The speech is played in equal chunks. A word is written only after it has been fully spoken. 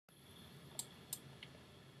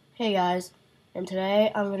Hey guys, and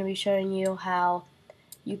today I'm going to be showing you how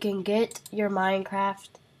you can get your Minecraft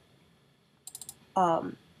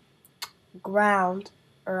ground,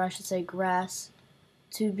 or I should say grass,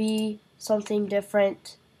 to be something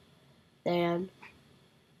different than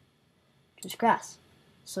just grass.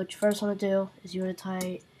 So what you first want to do is you want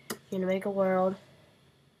to make a world,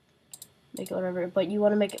 make it whatever, but you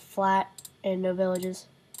want to make it flat and no villages.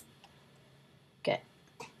 Okay,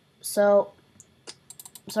 so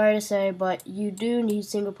I'm sorry to say, but you do need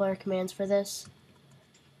single player commands for this,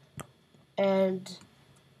 and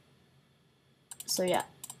so yeah.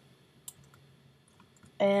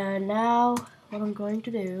 And now what I'm going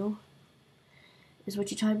to do is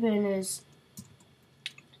what you type in is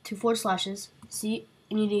 2// C,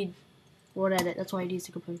 and you need worldedit. That's why you need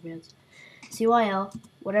single player commands. CYL,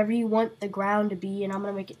 whatever you want the ground to be, and I'm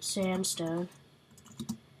gonna make it sandstone.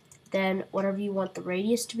 Then whatever you want the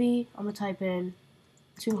radius to be, I'm gonna type in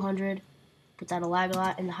 200. But that'll lag a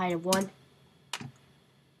lot, and the height of 1.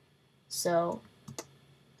 So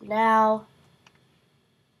now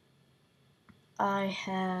I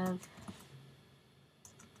have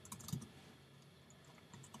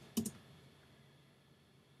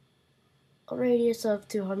a radius of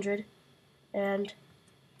 200, and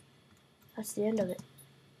that's the end of it.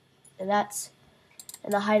 And that's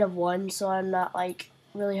and the height of 1, so I'm not like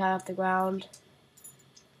really high off the ground.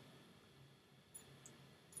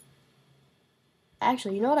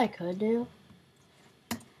 Actually, you know what I could do?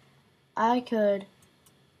 I could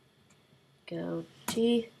go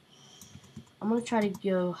T. I'm gonna try to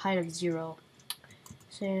go height of 0.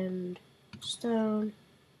 Sandstone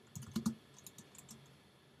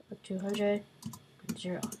 200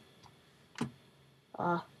 0.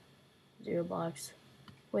 0 blocks.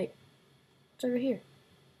 Wait, what's over here?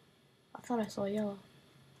 I thought I saw yellow.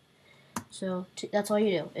 So that's all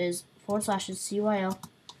you do is / CYL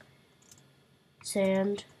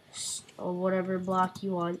sand or whatever block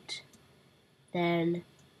you want, then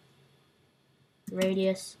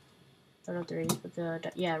radius, or not the radius, but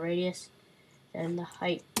the radius, and the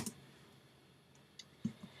height.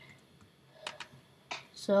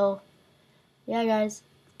 So yeah guys,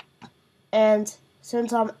 and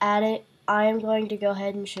since I'm at it, I am going to go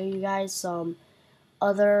ahead and show you guys some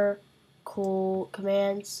other cool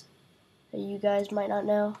commands that you guys might not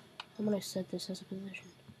know. I'm going to set this as a position.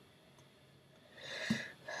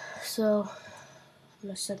 So I'm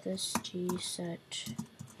going to set this to set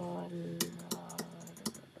on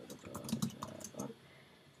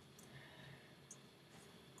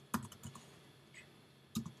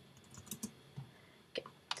okay.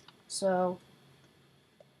 So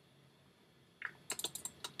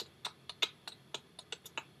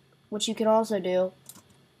what you can also do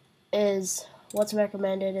is, what's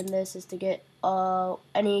recommended in this is to get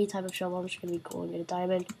any type of shovel. I'm just going to be cool and get a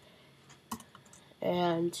diamond.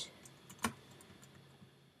 And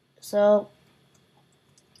so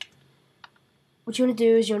what you want to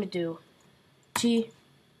do is you want to do T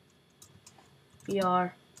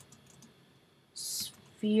BR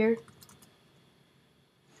sphere.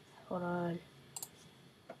 Hold on.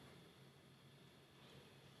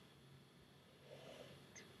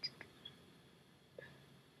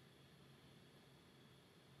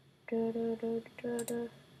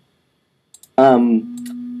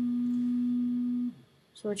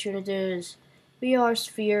 So what you're gonna do is BR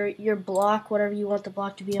sphere, your block, whatever you want the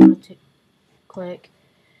block to be, I'm gonna click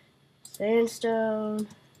sandstone,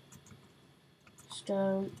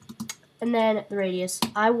 stone, and then the radius.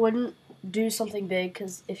 I wouldn't do something big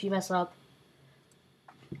because if you mess up,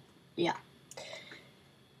 yeah.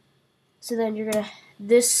 So then you're gonna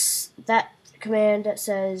that command that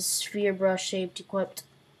says sphere brush shaped equipped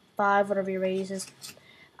 5, whatever your radius is.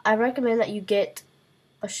 I recommend that you get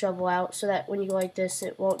a shovel out so that when you go like this,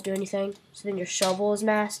 it won't do anything. So then your shovel is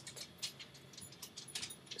masked.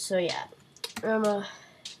 So yeah,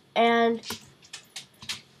 and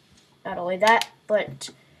not only that,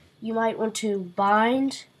 but you might want to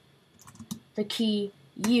bind the key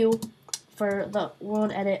U for the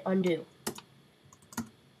worldedit undo,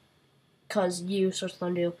 because U starts with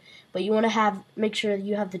undo. But you want to make sure that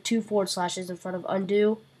you have the 2 / in front of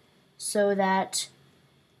undo, so that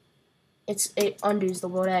it undoes the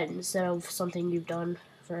worldedit instead of something you've done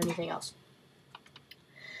for anything else.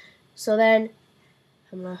 So then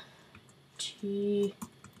I'm gonna T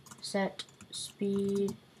set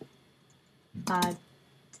speed 5.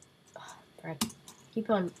 Frick. Keep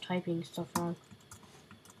on typing stuff wrong.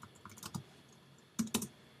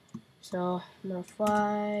 So I'm gonna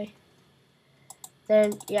fly.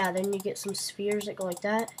 Then you get some spheres that go like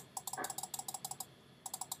that.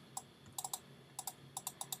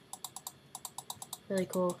 Really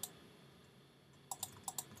cool.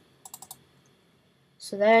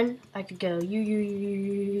 So then I could go you.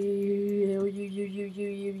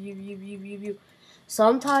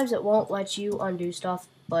 Sometimes it won't let you undo stuff,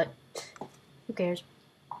 but who cares?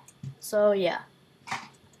 So yeah.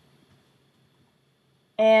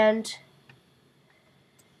 And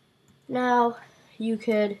now you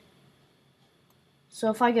could, so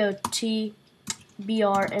if I go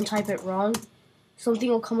TBR and type it wrong, something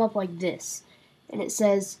will come up like this. And it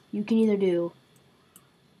says you can either do,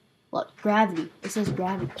 look, gravity. It says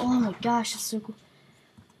gravity. Oh my gosh, that's so cool.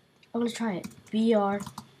 I'm gonna try it. BR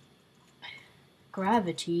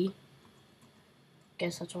gravity.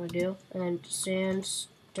 Guess that's what I do. And then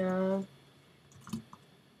sandstone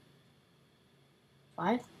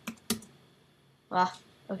 5. Ah,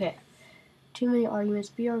 okay. Too many arguments.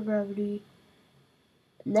 BR gravity.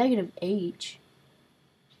 Negative H.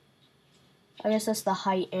 I guess that's the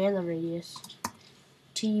height and the radius.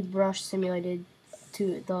 T brush simulated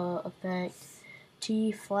to the effect.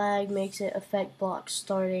 T flag makes it affect blocks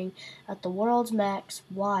starting at the world's max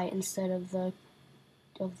Y instead of the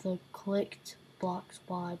clicked blocks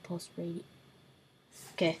Y plus radius.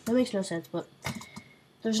 Okay, that makes no sense, but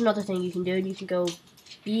there's another thing you can do. You can go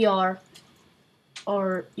BR,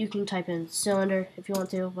 or you can type in cylinder if you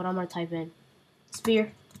want to, but I'm gonna type in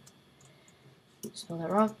sphere. Spell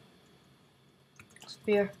that wrong.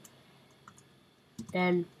 Sphere.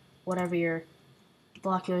 Then whatever your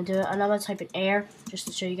block you want to do it. And I'm going to type in air just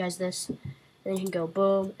to show you guys this. Then you can go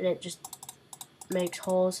boom, and it just makes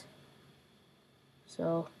holes.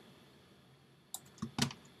 So,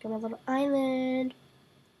 got my little island.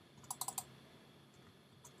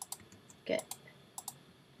 Okay.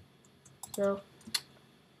 So,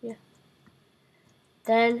 yeah.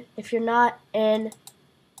 Then, if you're not in,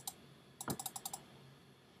 I'm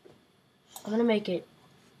going to make it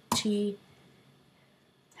T.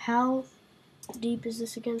 How deep is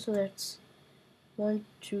this again? So that's 1,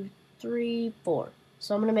 2, 3, 4.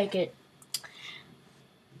 So I'm gonna make it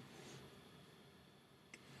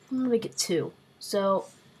 2. So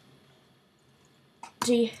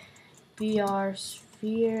T BR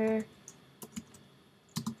sphere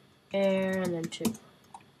air and then 2.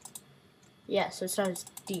 Yeah, so it's not as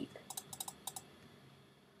deep.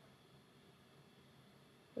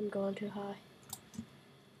 I'm going too high.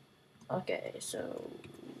 Okay, so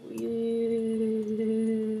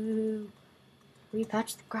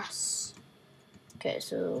repatch the grass. Okay,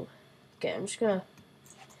 so I'm just gonna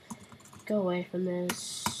go away from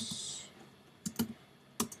this.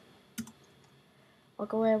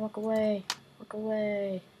 Walk away, walk away, walk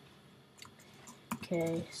away.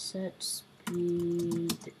 Okay, set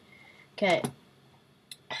speed. Okay,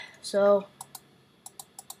 so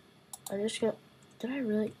I'm just gonna. Did I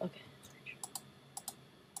really? Okay.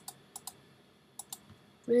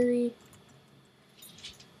 Really?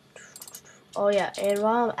 Oh yeah, and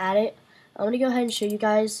while I'm at it, I'm gonna go ahead and show you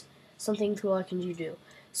guys something cool I can do.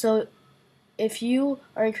 So if you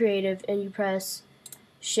are in creative and you press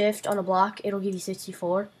shift on a block, it'll give you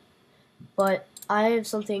 64. But I have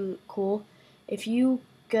something cool. If you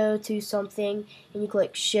go to something and you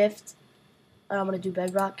click shift, and I'm gonna do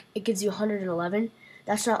bedrock, it gives you 111.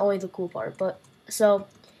 That's not only the cool part, but so,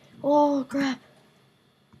 oh crap.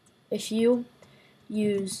 If you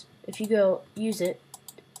go use it,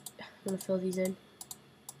 I'm gonna fill these in.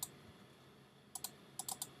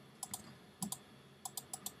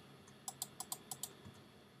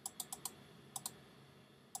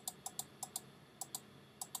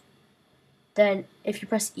 Then if you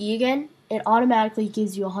press E again, it automatically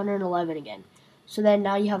gives you 111 again. So then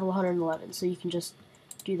now you have 111. So you can just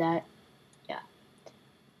do that. Yeah.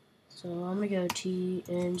 So I'm gonna go T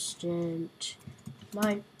instant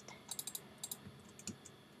mine.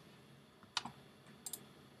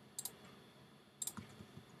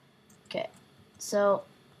 Okay. So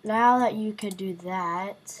now that you could do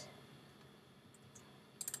that,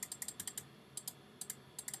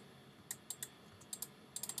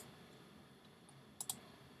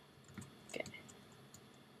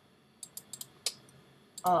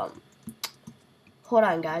 hold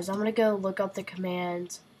on guys, I'm gonna go look up the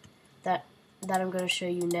command that I'm gonna show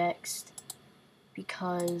you next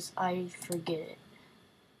because I forget it.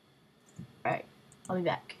 Alright, I'll be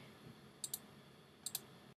back.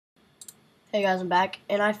 Hey guys, I'm back,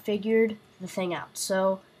 and I figured the thing out.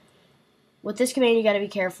 So with this command you gotta be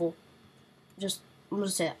careful. I'm gonna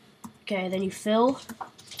say that. Okay, then you fill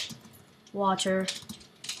water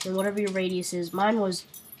and whatever your radius is. Mine was,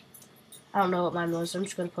 I don't know what mine was, so I'm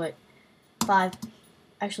just gonna put 5.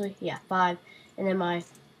 Actually, yeah, 5. And then my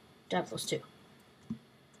depth was 2.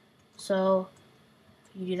 So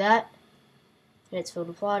you do that. and it's filled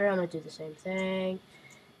with water. I'm going to do the same thing.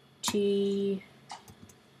 T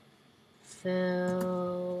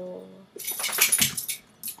fill.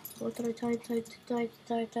 What did I type?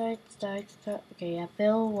 Okay, yeah,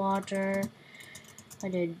 fill water. I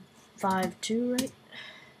did 5-2, right?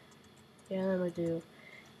 Yeah, then I'm going to do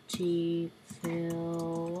T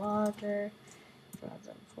fill water. Grab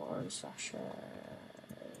them for slashes.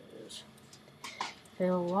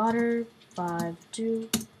 Fill water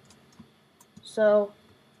 5-2. So,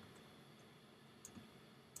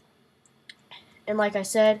 and like I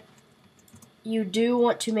said, you do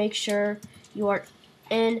want to make sure you are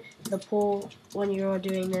in the pool when you're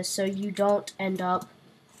doing this, so you don't end up,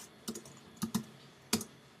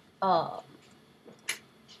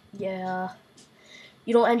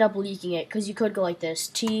 you don't end up leaking it, because you could go like this,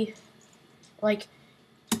 T, like,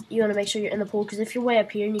 you want to make sure you're in the pool, because if you're way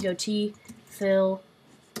up here and you go T, fill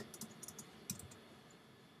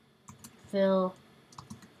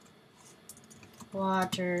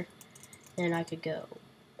water, then I could go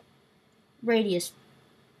radius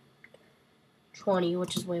 20,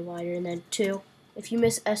 which is way wider, and then 2. If you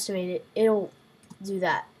misestimate it, it'll do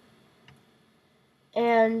that.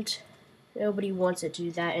 And nobody wants it to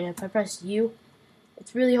do that, and if I press U,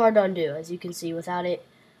 it's really hard to undo, as you can see, without it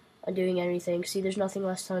undoing anything. See, there's nothing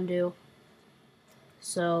left to undo.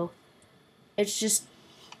 So, it's just,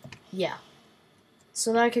 yeah.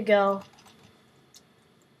 So then I could go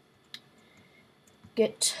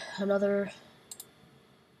get another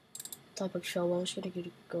type of shell one. I'm just going to get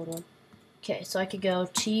a gold one. Okay, so I could go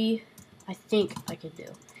T, I think I could do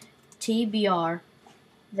TBR,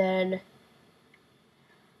 then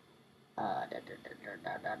I'm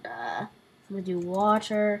going to do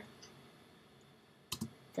water,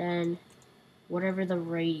 then whatever the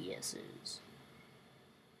radius is.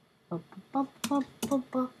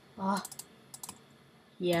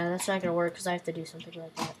 Yeah, that's not going to work because I have to do something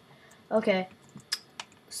like that. Okay,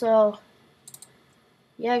 so,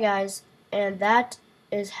 yeah guys, and that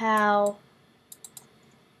is how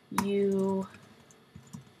you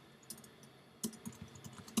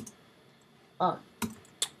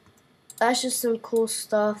that's just some cool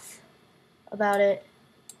stuff about it.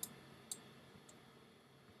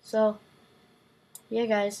 So, yeah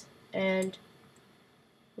guys, and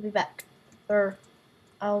we'll be back. Or,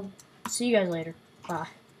 I'll see you guys later. Bye.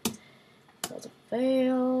 That was a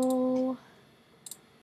fail.